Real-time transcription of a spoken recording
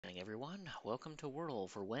morning, everyone. Welcome to Wordle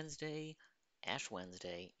for Wednesday, Ash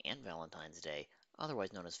Wednesday, and Valentine's Day,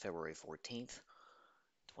 otherwise known as February 14th,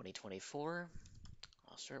 2024.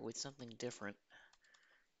 I'll start with something different.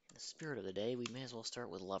 In the spirit of the day, we may as well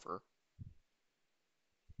start with lover.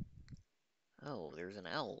 Oh, there's an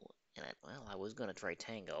L in it. Well, I was going to try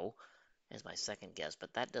tango as my second guess,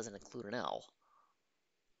 but that doesn't include an L.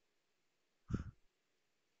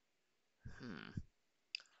 Hmm.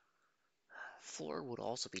 Floor would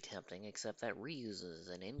also be tempting, except that reuses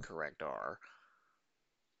an incorrect R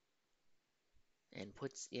and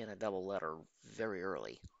puts in a double letter very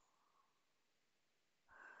early.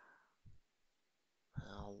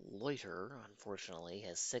 Loiter, unfortunately,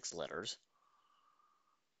 has 6 letters.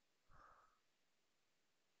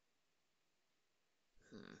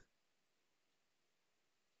 Hmm.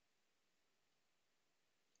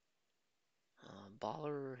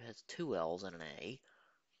 Baller has 2 L's and an A,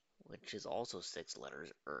 which is also 6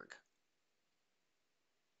 letters. Erg.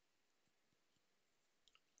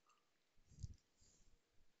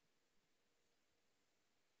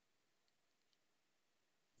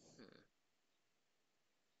 Hmm.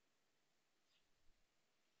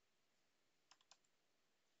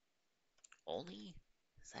 Only?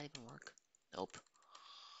 Does that even work? Nope.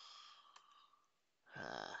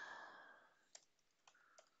 Uh,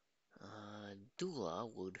 Dula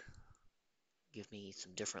would give me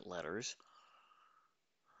some different letters,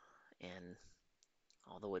 and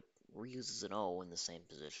although it reuses an O in the same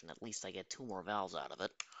position, at least I get 2 more vowels out of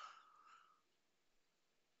it.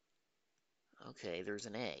 Okay, there's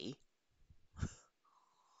an A,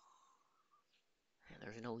 and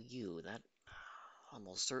there's no U. That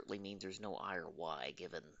almost certainly means there's no I or Y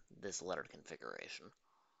given this letter configuration.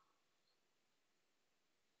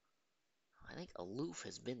 I think aloof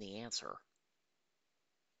has been the answer,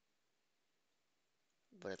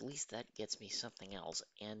 but at least that gets me something else,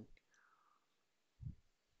 and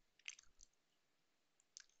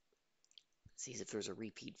sees if there's a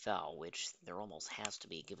repeat vowel, which there almost has to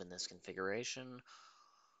be given this configuration.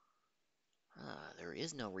 There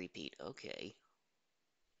is no repeat. Okay.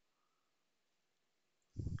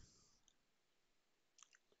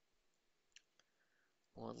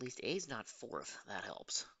 Well, at least A's not fourth. That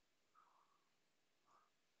helps.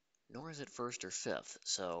 Nor is it first or fifth,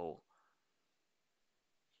 so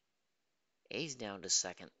A's down to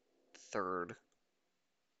second, third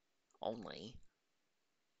only.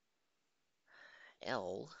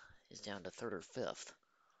 L is down to third or fifth.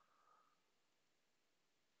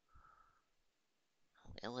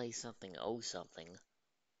 LA something, O something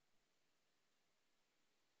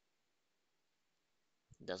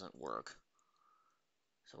doesn't work.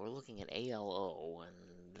 So we're looking at ALO,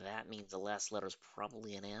 and that means the last letter is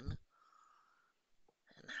probably an N.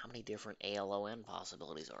 And how many different ALON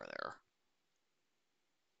possibilities are there?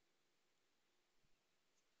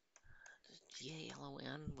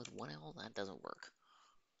 GALON with one L? That doesn't work.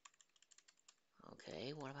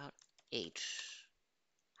 Okay, what about H?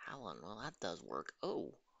 Halon, well, that does work.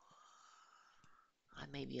 Oh, I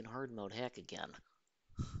may be in hard mode heck again.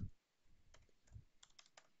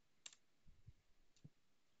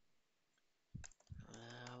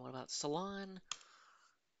 What about Salon?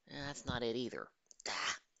 That's not it either.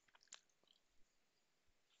 Ah.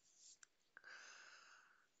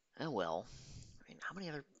 Oh well. I mean, how many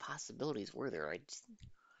other possibilities were there?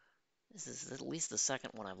 This is at least the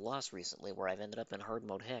second one I've lost recently where I've ended up in hard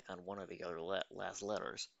mode heck on one of the other last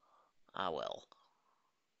letters. Ah well.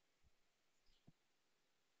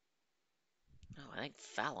 Oh, I think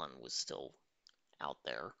Fallon was still out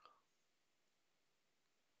there.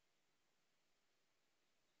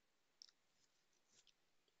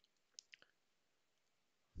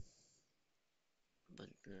 But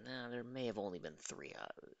there may have only been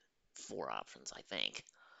 4 options, I think.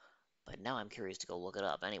 But now I'm curious to go look it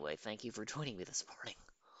up. Anyway, thank you for joining me this morning.